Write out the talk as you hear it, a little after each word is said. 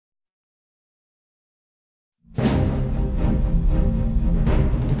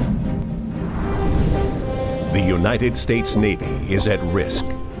United States Navy is at risk.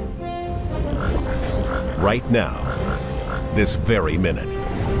 Right now, this very minute.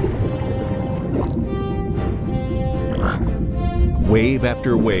 Wave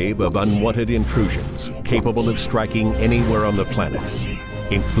after wave of unwanted intrusions capable of striking anywhere on the planet,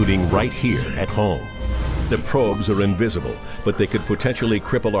 including right here at home. The probes are invisible, but they could potentially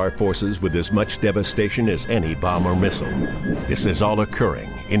cripple our forces with as much devastation as any bomb or missile. This is all occurring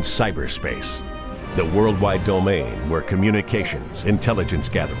in cyberspace, the worldwide domain where communications, intelligence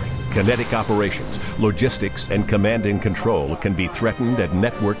gathering, kinetic operations, logistics, and command and control can be threatened at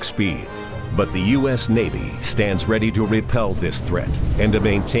network speed. But the U.S. Navy stands ready to repel this threat and to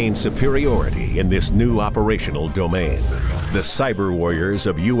maintain superiority in this new operational domain. The cyber warriors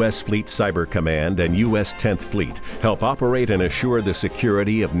of U.S. Fleet Cyber Command and U.S. 10th Fleet help operate and assure the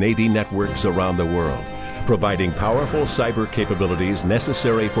security of Navy networks around the world, providing powerful cyber capabilities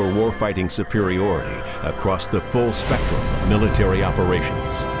necessary for warfighting superiority across the full spectrum of military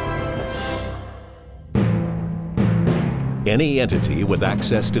operations. Any entity with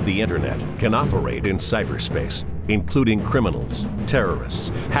access to the internet can operate in cyberspace, including criminals,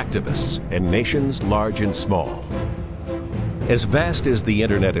 terrorists, hacktivists, and nations large and small. As vast as the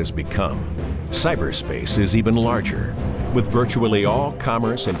internet has become, cyberspace is even larger, with virtually all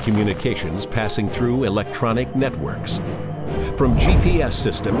commerce and communications passing through electronic networks. From GPS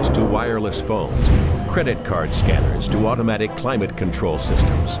systems to wireless phones, credit card scanners to automatic climate control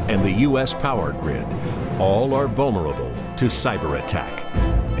systems, and the U.S. power grid, all are vulnerable to cyber attack,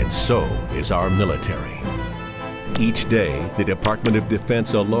 and so is our military. Each day, the Department of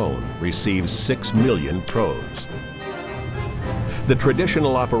Defense alone receives 6 million probes. The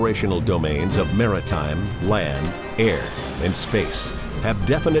traditional operational domains of maritime, land, air, and space have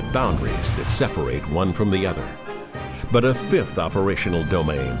definite boundaries that separate one from the other. But a fifth operational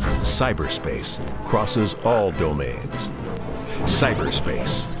domain, cyberspace, crosses all domains.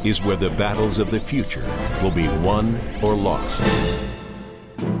 Cyberspace is where the battles of the future will be won or lost.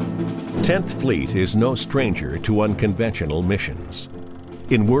 10th Fleet is no stranger to unconventional missions.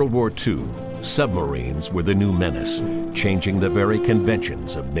 In World War II, submarines were the new menace, changing the very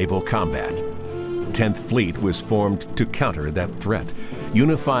conventions of naval combat. 10th Fleet was formed to counter that threat,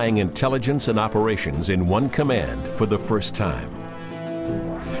 unifying intelligence and operations in one command for the first time.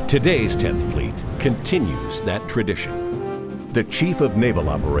 Today's 10th Fleet continues that tradition. The Chief of Naval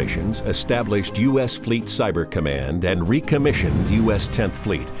Operations established U.S. Fleet Cyber Command and recommissioned U.S. 10th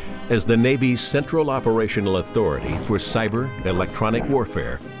Fleet as the Navy's central operational authority for cyber, electronic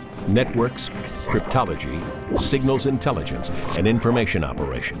warfare, networks, cryptology, signals intelligence, and information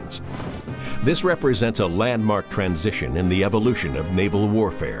operations. This represents a landmark transition in the evolution of naval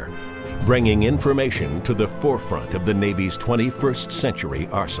warfare, bringing information to the forefront of the Navy's 21st century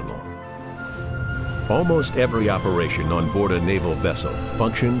arsenal. Almost every operation on board a naval vessel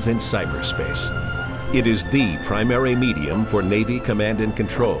functions in cyberspace. It is the primary medium for Navy command and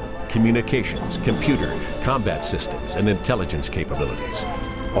control, communications, computer, combat systems, and intelligence capabilities.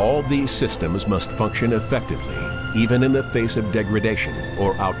 All these systems must function effectively, even in the face of degradation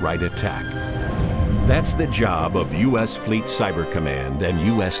or outright attack. That's the job of U.S. Fleet Cyber Command and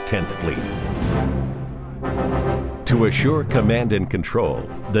U.S. 10th Fleet. To assure command and control,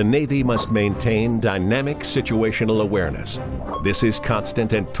 the Navy must maintain dynamic situational awareness. This is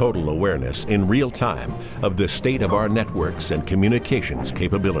constant and total awareness in real time of the state of our networks and communications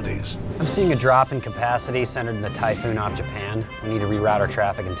capabilities. I'm seeing a drop in capacity centered in the typhoon off Japan. We need to reroute our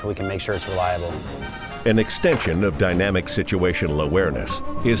traffic until we can make sure it's reliable. An extension of dynamic situational awareness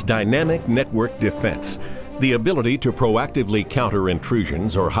is dynamic network defense, the ability to proactively counter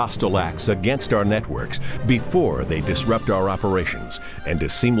intrusions or hostile acts against our networks before they disrupt our operations, and to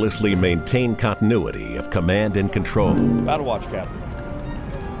seamlessly maintain continuity of command and control. Battle Watch, Captain.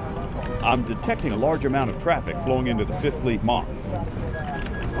 I'm detecting a large amount of traffic flowing into the 5th Fleet MOC.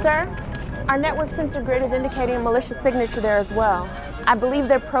 Sir, our network sensor grid is indicating a malicious signature there as well. I believe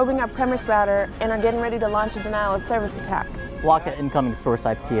they're probing our premise router and are getting ready to launch a denial of service attack. Block an incoming source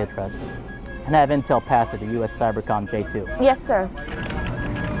IP address and have intel pass it to U.S. Cybercom J2. Yes, sir.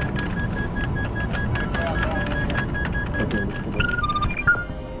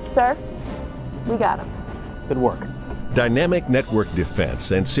 Sir, we got him. Good work. Dynamic network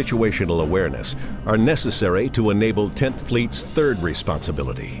defense and situational awareness are necessary to enable 10th Fleet's third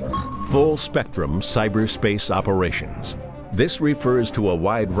responsibility, full-spectrum cyberspace operations. This refers to a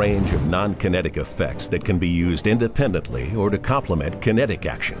wide range of non-kinetic effects that can be used independently or to complement kinetic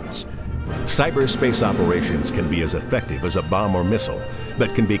actions. Cyberspace operations can be as effective as a bomb or missile,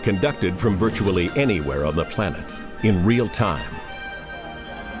 but can be conducted from virtually anywhere on the planet, in real time.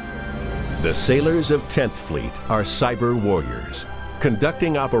 The sailors of 10th Fleet are cyber warriors,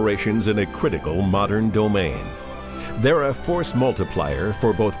 conducting operations in a critical modern domain. They're a force multiplier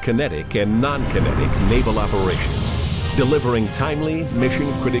for both kinetic and non-kinetic naval operations, delivering timely,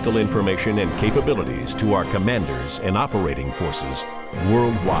 mission-critical information and capabilities to our commanders and operating forces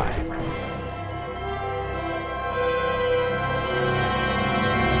worldwide.